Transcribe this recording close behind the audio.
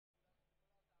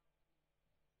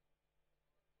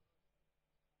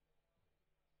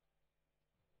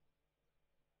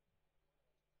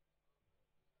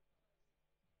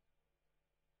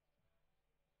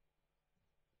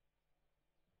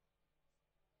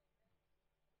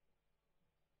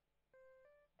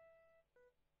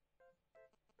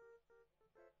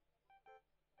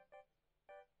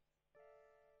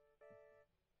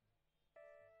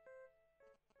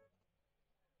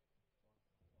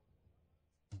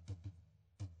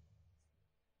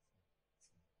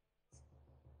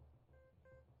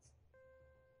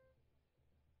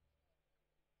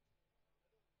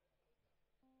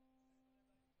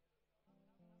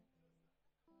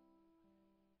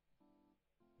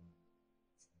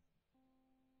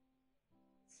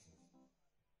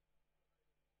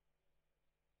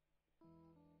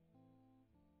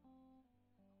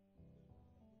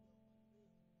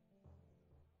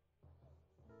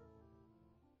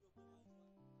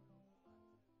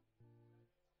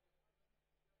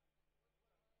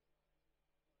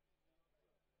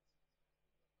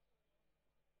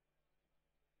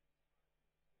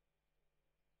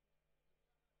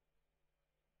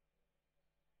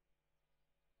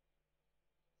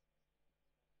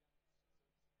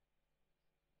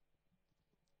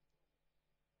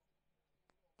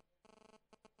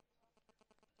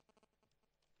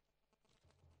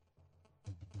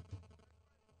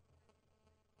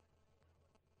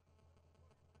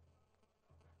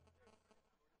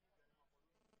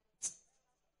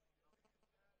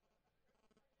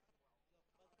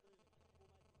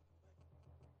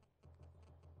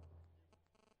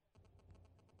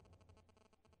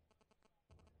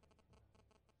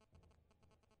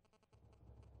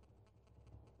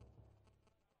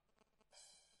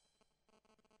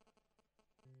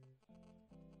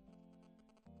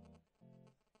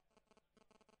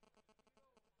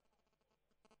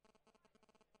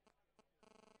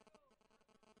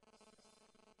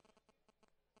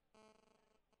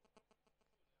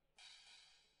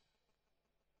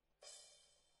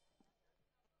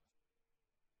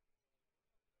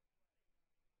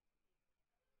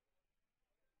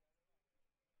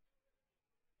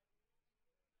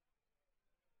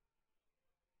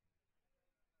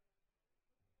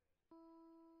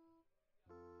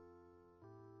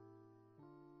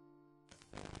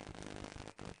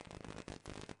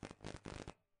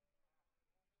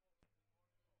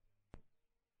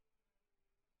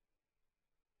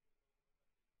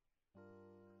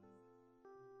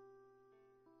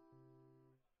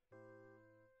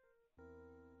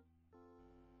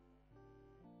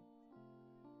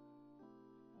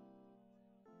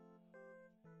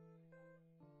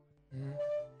We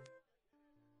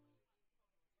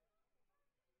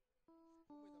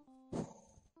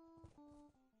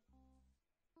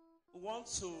want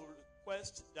to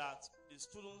request that the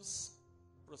students'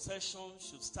 procession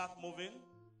should start moving.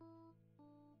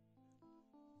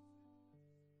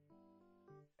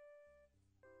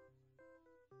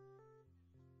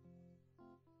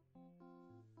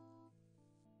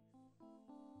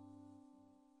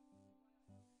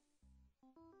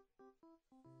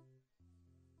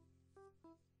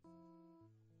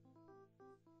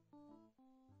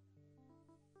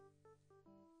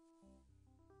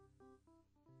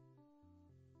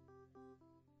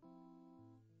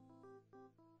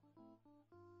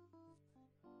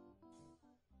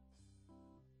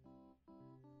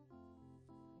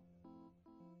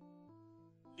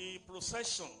 The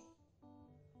procession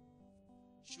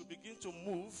should begin to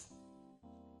move,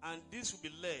 and this will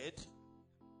be led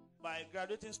by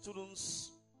graduating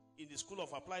students in the School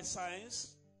of Applied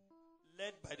Science,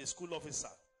 led by the school officer.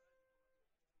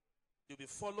 They'll be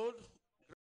followed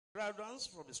graduates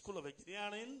from the School of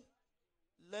Engineering,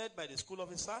 led by the school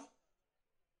officer,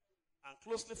 and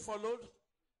closely followed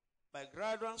by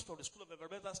graduates from the School of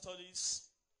Environmental Studies,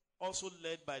 also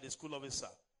led by the school officer.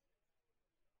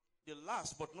 The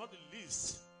last but not the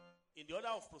least in the order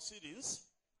of proceedings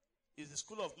is the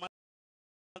School of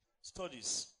Management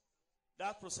Studies.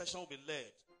 That procession will be led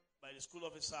by the school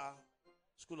officer,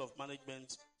 School of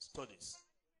Management Studies.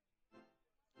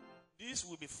 This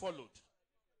will be followed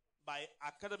by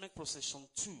Academic Procession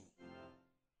 2,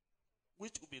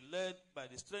 which will be led by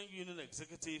the Student Union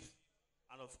Executive,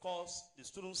 and of course, the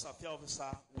Student Affairs Officer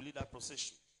will lead that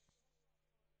procession.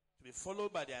 To be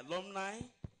followed by the alumni,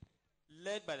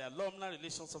 led by the Alumni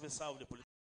Relations Officer of the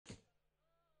Polytechnic.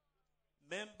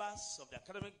 Members of the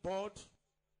academic board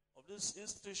of this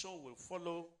institution will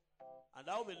follow, and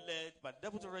that will be led by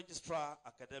Deputy Registrar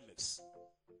Academics.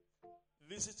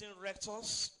 Visiting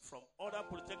rectors from other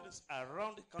polytechnics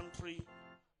around the country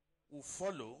will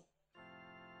follow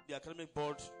the academic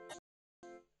board.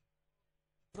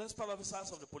 Principal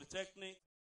officers of the Polytechnic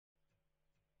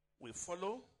will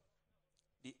follow,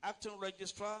 the acting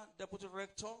registrar, deputy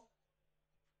rector,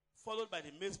 followed by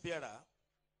the mace bearer,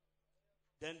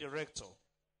 then the rector.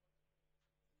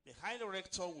 Behind the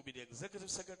rector will be the executive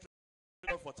secretary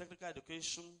for technical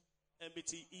education,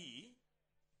 MBTE,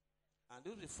 and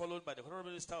this will be followed by the Honorable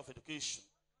Minister of Education,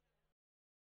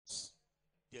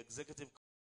 the executive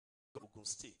of Ogun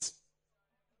State.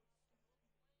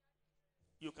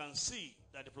 You can see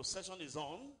that the procession is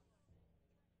on,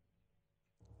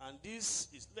 and this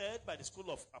is led by the School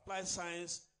of Applied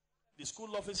Science. The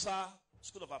school officer,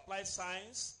 School of Applied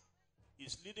Science,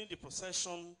 is leading the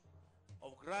procession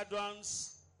of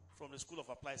graduates from the School of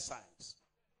Applied Science.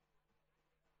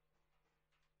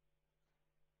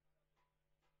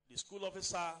 The school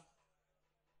officer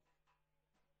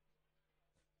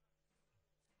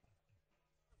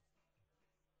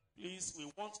please, we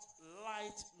want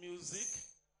light music.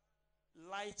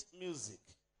 Light music.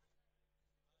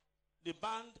 The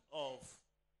band,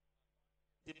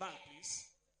 please.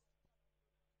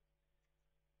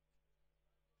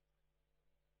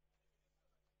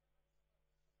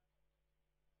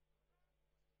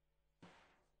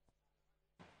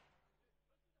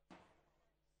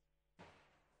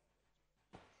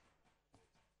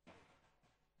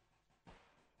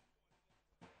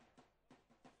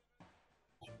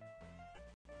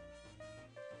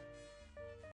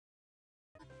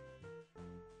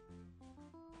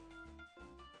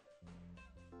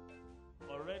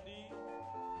 Already,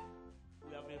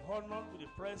 we have been honored with the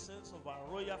presence of our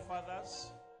royal fathers,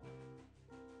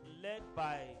 led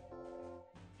by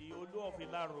the Olu of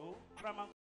Ilaro, paramount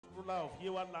ruler of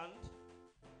Yewa land,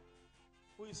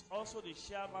 who is also the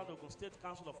chairman of the State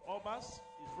Council of Obas,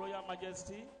 His Royal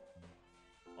Majesty,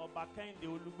 Oba Kehinde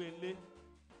Olugbenle.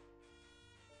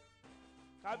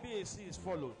 Kabiyesi is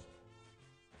followed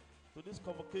to this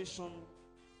convocation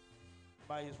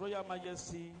by His Royal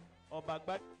Majesty, Oba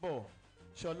Gbadebo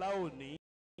Shola Oni,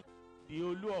 the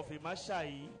Olu of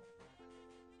Imashai,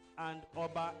 and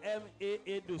Oba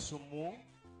M.A. Dosumu,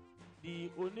 the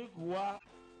Onigua,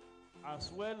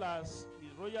 as well as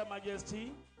His Royal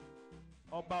Majesty,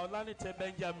 Oba Olanite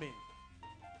Benjamin,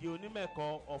 the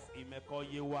Onimeko of Imeko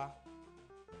Yewa.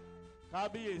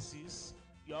 Kabiyesi,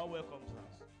 you are welcome,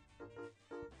 sir.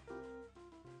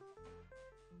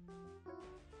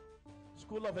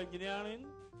 School of Engineering,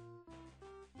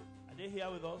 are they here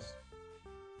with us?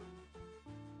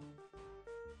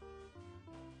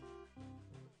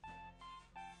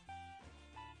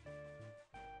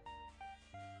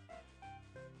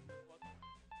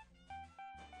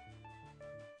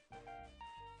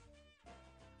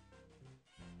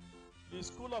 the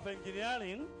School of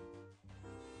Engineering.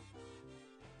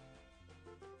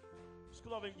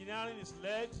 School of Engineering is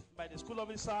led by the school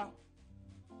officer,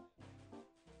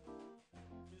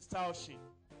 Mr. Oshi.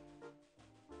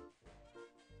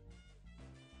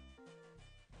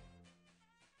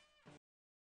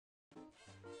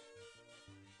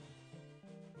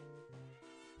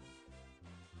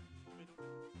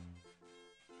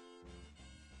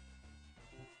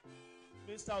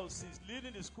 Mr. Oshi is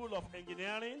leading the School of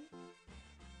Engineering,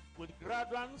 with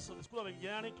graduates of the School of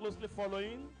Engineering closely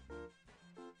following.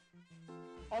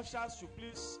 Ushers should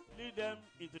please lead them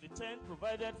into the tent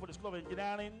provided for the School of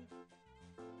Engineering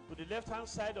to the left-hand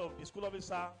side of the school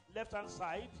officer, left-hand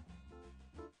side.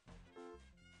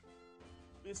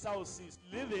 Mr. Osi is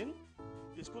leading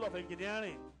the School of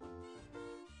Engineering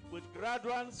with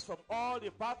graduates from all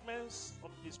departments of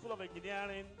the School of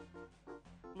Engineering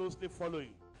closely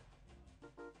following.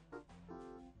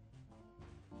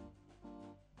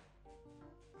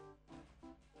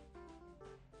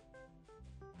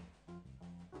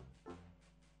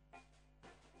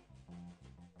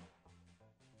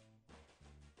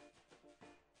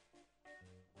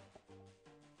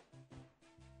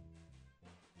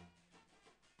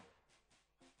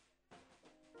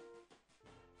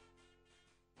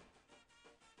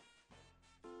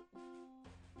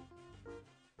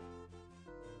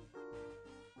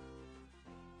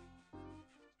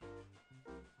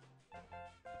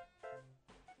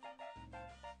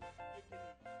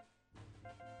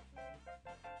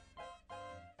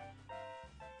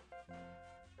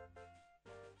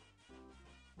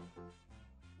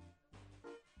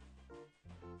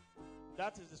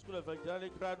 That is the School of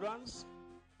Engineering graduates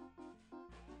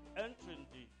entering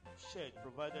the shed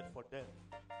provided for them.